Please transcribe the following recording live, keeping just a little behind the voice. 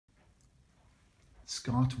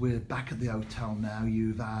Scott, we're back at the hotel now.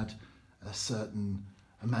 You've had a certain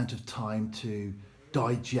amount of time to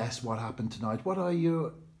digest what happened tonight. What are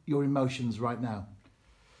your emotions right now?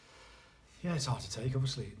 Yeah, it's hard to take.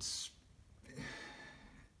 Obviously,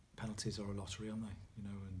 penalties are a lottery, aren't they?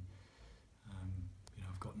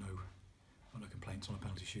 I've got no complaints on a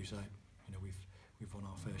penalty shootout. We've won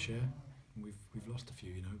our fair share, and we've lost a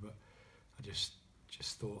few. But I just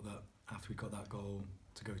thought that after we got that goal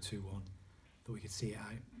to go 2-1, that we could see it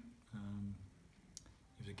out.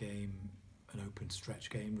 It was a game, an open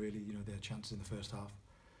stretch game, really. They had chances in the first half.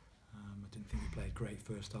 I didn't think we played great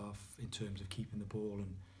first half in terms of keeping the ball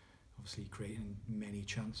and obviously creating many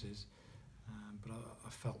chances. But I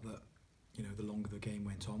felt that, the longer the game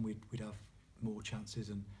went on, we'd have more chances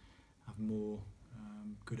and have more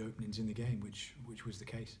good openings in the game, which was the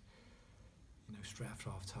case. Straight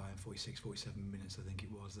after half time, 46, 47 minutes, I think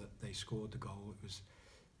it was, that they scored the goal. It was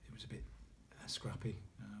a bit scrappy,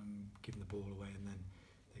 giving the ball away, and then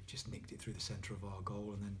they've just nicked it through the centre of our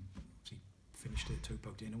goal, and then obviously finished it,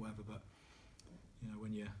 poked it in or whatever. But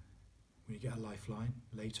when you get a lifeline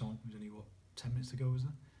late on, it was only 10 minutes to go, was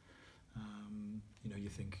there? You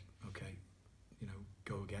think, okay,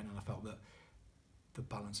 go again. And I felt that the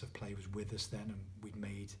balance of play was with us then, and we'd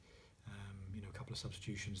made a couple of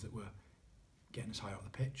substitutions that were getting us higher up the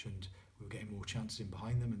pitch, and we were getting more chances in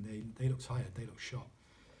behind them, and they looked tired, they looked shot.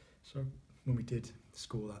 So when we did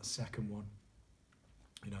score that second one,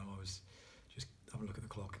 I was just having a look at the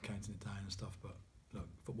clock and counting it down and stuff. But look,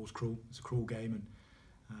 football's cruel. It's a cruel game,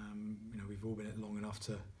 and we've all been in it long enough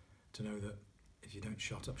to know that if you don't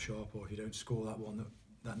shut up sharp, or if you don't score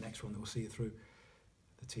that next one that will see you through,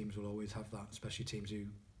 the teams will always have that. Especially teams who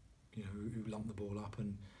lump the ball up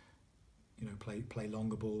and play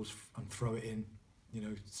longer balls and throw it in.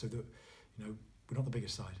 So that we're not the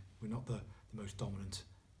biggest side. We're not the most dominant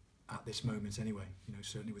at this moment anyway.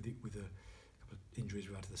 Certainly with the couple of injuries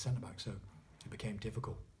we had to the centre back, so it became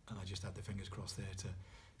difficult. And I just had the fingers crossed there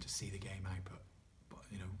to see the game out. But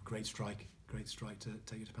great strike to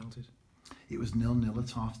take it to penalties. It was 0-0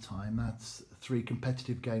 at half time. That's 3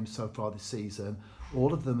 competitive games so far this season.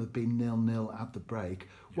 All of them have been 0-0 at the break.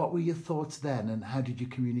 Yeah. What were your thoughts then, and how did you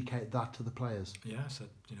communicate that to the players? Yeah, I said,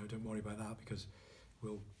 don't worry about that, because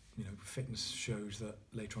fitness shows that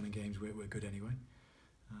later on in games we're good anyway.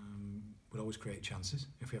 We'll always create chances.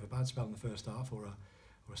 If we have a bad spell in the first half, or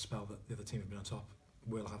a spell that the other team have been on top,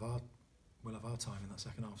 we'll have our time in that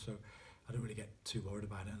second half. So I don't really get too worried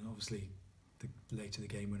about it. And obviously, the later the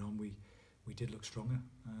game went on, we did look stronger.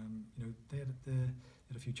 They had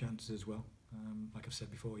a few chances as well. Like I've said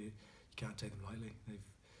before, you can't take them lightly. They've,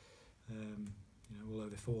 although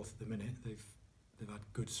they're fourth at the minute, they've had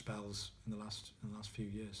good spells in the last few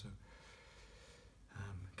years. So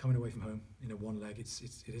coming away from home in a one leg, it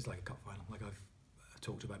is like a cup final, like I've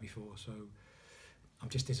talked about before. So I'm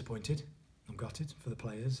just disappointed. I'm gutted for the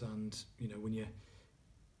players, and when you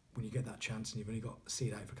get that chance and you've only got to see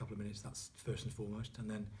it out for a couple of minutes, that's first and foremost. And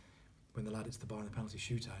then when the lad hits the bar in the penalty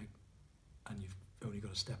shootout, and you've only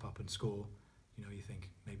got to step up and score, you think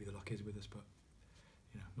maybe the luck is with us. But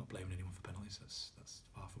not blaming anyone for penalties. That's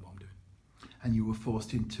far from what I'm doing. And you were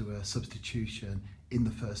forced into a substitution in the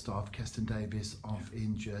first half. Keston Davis off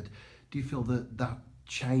injured. Do you feel that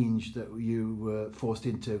change that you were forced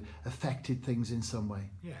into affected things in some way?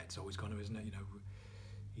 Yeah, it's always going to, isn't it?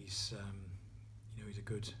 He's he's a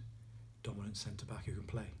good dominant centre back who can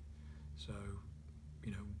play. So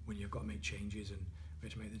when you've got to make changes, and we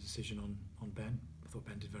had to make the decision on Ben. I thought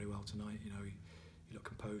Ben did very well tonight. He looked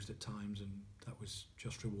composed at times, and that was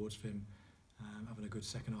just rewards for him having a good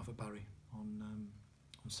second half at Barry on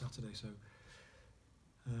Saturday. So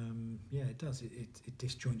it does. It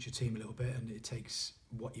disjoints your team a little bit, and it takes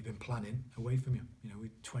what you've been planning away from you.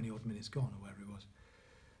 With 20 odd minutes gone or whatever it was.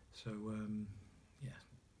 So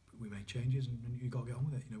we made changes, and you got to get on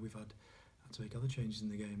with it. We've had to make other changes in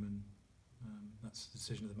the game, and that's the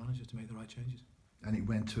decision of the manager to make the right changes. And it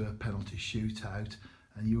went to a penalty shootout,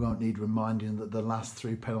 and you won't need reminding that the last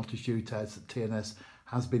 3 penalty shootouts that TNS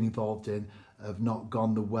has been involved in have not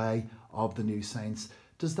gone the way of the New Saints.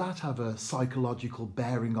 Does that have a psychological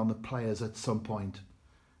bearing on the players at some point?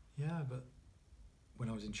 Yeah, but when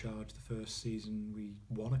I was in charge the first season, we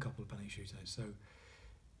won a couple of penalty shootouts. So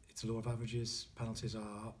it's a law of averages. Penalties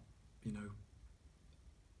are, you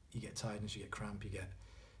get tiredness, you get cramp, you get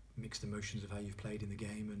mixed emotions of how you've played in the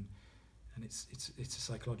game, and it's a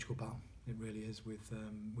psychological battle. It really is, with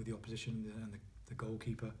the opposition and the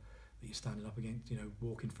goalkeeper that you're standing up against.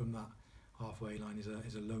 Walking from that halfway line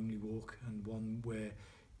is a lonely walk, and one where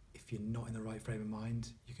if you're not in the right frame of mind,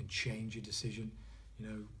 you can change your decision.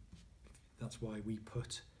 That's why we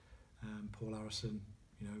put Paul Harrison,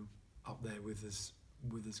 you know, up there with as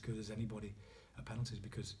good as anybody at penalties,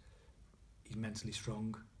 because he's mentally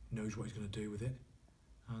strong, knows what he's going to do with it,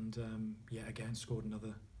 and yet again scored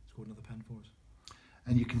another pen for us.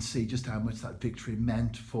 And you can see just how much that victory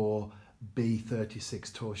meant for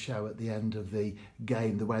B36 Tórshavn at the end of the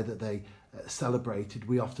game, the way that they celebrated.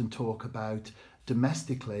 We often talk about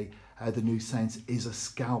domestically how the New Saints is a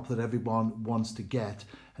scalp that everyone wants to get,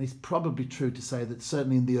 and it's probably true to say that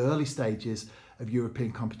certainly in the early stages of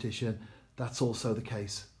European competition that's also the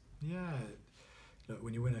case. Yeah, look,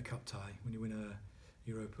 when you win a cup tie, when you win a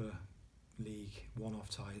Europa League one-off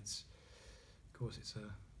tie, it's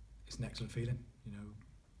an excellent feeling. You know,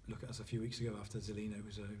 look at us a few weeks ago after Zelina, it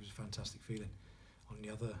was a fantastic feeling. On the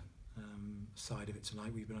other side of it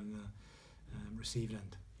tonight, we've been on the receiving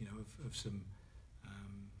end, you know, of some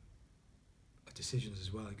decisions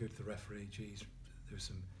as well. I go to the referee, geez, there was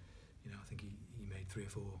some, you know, I think he made 3 or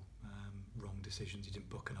 4 wrong decisions. He didn't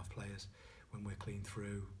book enough players when we're clean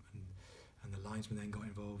through, and the linesman then got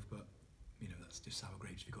involved. But you know, that's just sour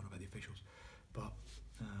grapes if you've gone about the officials. But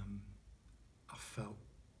I felt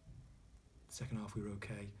second half we were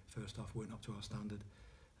okay. First half weren't up to our standard.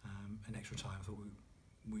 An extra time, I thought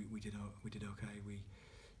we did okay. We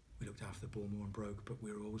looked after the ball more and broke, but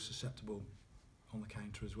we were always susceptible on the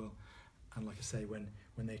counter as well. And like I say, when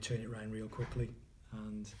they turn it around real quickly,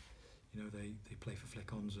 and you know they play for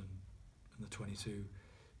flick-ons, and the 22, you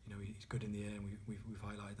know, he's good in the air, and we've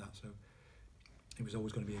highlighted that. So it was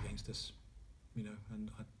always going to be against us, you know. And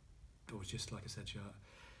it was just like I said,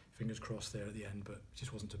 fingers crossed there at the end, but it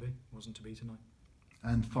just wasn't to be. It wasn't to be tonight.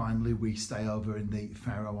 And finally, we stay over in the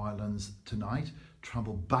Faroe Islands tonight,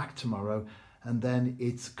 travel back tomorrow, and then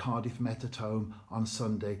it's Cardiff Met at home on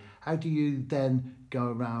Sunday. How do you then go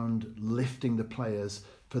around lifting the players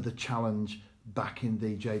for the challenge back in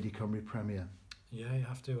the JD Cymru Premier? Yeah, you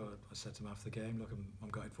have to. I said to him after the game, look, I'm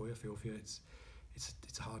gutted for you. I feel for you. It's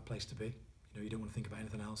a hard place to be. You know, you don't want to think about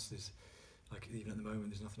anything else. There's, like, even at the moment,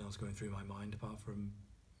 there's nothing else going through my mind apart from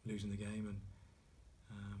losing the game, and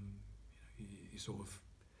you know, you sort of,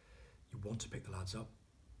 you want to pick the lads up,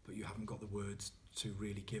 but you haven't got the words to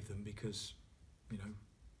really give them, because you know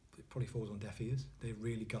it probably falls on deaf ears. They're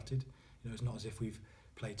really gutted. You know, it's not as if we've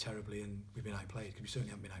played terribly and we've been outplayed, because we certainly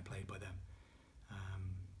haven't been outplayed by them.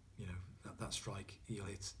 You know, that strike, he'll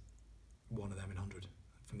hit one of them in 100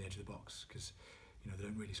 from the edge of the box, because you know they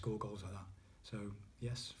don't really score goals like that. So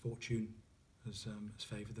yes, fortune has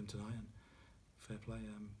favoured them tonight, and fair play.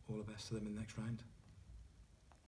 All the best to them in the next round.